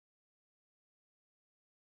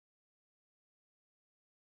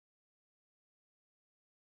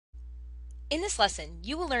In this lesson,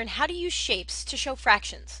 you will learn how to use shapes to show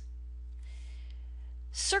fractions.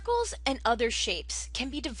 Circles and other shapes can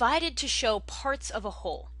be divided to show parts of a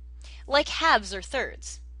whole, like halves or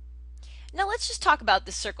thirds. Now let's just talk about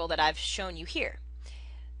this circle that I've shown you here.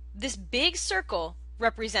 This big circle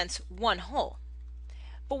represents one whole.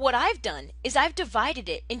 But what I've done is I've divided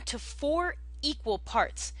it into 4 equal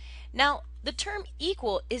parts. Now, the term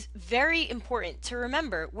equal is very important to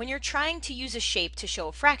remember when you're trying to use a shape to show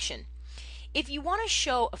a fraction. If you want to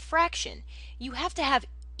show a fraction, you have to have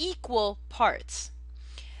equal parts.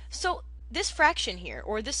 So this fraction here,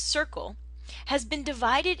 or this circle, has been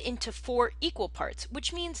divided into 4 equal parts,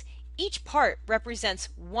 which means each part represents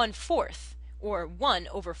 1/4, or 1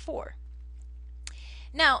 over 4.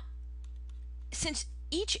 Now, since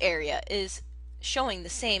each area is showing the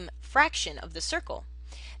same fraction of the circle,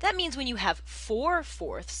 that means when you have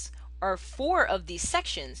 4/4, or 4 of these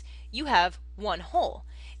sections, you have one whole.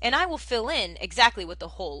 And I will fill in exactly what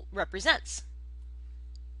the whole represents.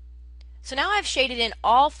 So now I've shaded in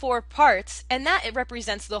all 4 parts, and that it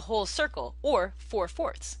represents the whole circle, or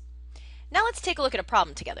 4/4. Now let's take a look at a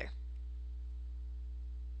problem together.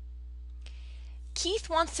 Keith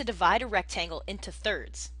wants to divide a rectangle into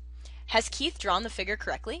thirds. Has Keith drawn the figure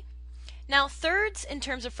correctly? Now thirds in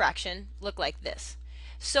terms of fraction look like this.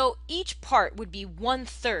 So each part would be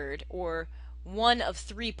 1/3, or 1 of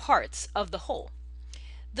 3 parts of the whole.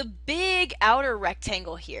 The big outer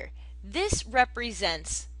rectangle here, this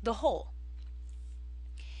represents the whole.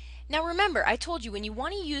 Now remember, I told you when you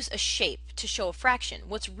want to use a shape to show a fraction,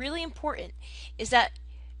 what's really important is that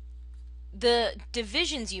the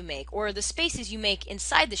divisions you make, or the spaces you make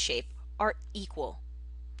inside the shape, are equal.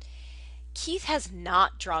 Keith has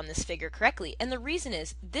not drawn this figure correctly, and the reason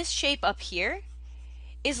is this shape up here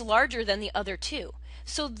is larger than the other two.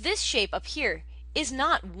 So this shape up here is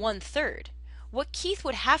not 1/3. What Keith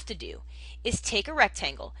would have to do is take a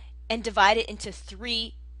rectangle and divide it into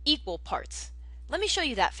 3 equal parts. Let me show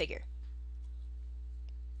you that figure.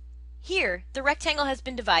 Here, the rectangle has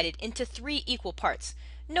been divided into 3 equal parts.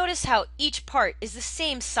 Notice how each part is the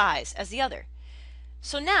same size as the other.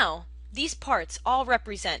 So now, these parts all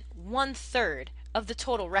represent 1/3 of the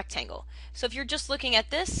total rectangle. So if you're just looking at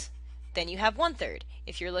this, then you have 1/3.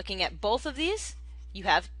 If you're looking at both of these, you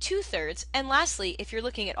have 2/3. And lastly, if you're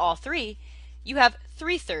looking at all 3, you have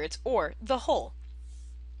 3/3, or the whole.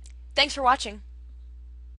 Thanks for watching.